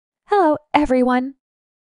everyone!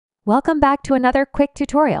 Welcome back to another quick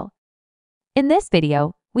tutorial. In this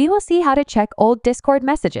video, we will see how to check old Discord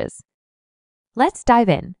messages. Let's dive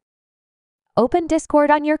in. Open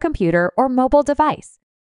Discord on your computer or mobile device.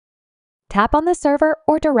 Tap on the server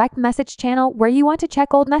or direct message channel where you want to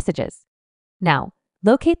check old messages. Now,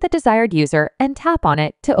 locate the desired user and tap on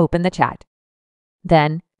it to open the chat.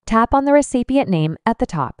 Then, tap on the recipient name at the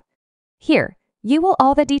top. Here, you will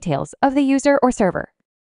all the details of the user or server.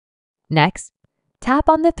 Next, tap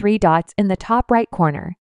on the three dots in the top right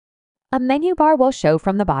corner. A menu bar will show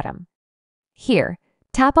from the bottom. Here,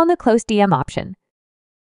 tap on the Close DM option.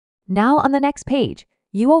 Now on the next page,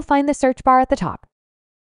 you will find the search bar at the top.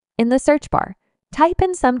 In the search bar, type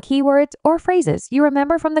in some keywords or phrases you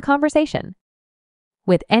remember from the conversation.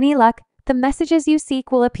 With any luck, the messages you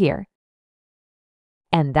seek will appear.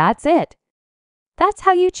 And that's it. That's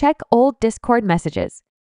how you check old Discord messages.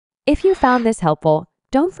 If you found this helpful,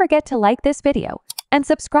 don't forget to like this video and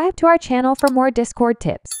subscribe to our channel for more Discord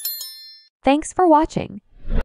tips. Thanks for watching.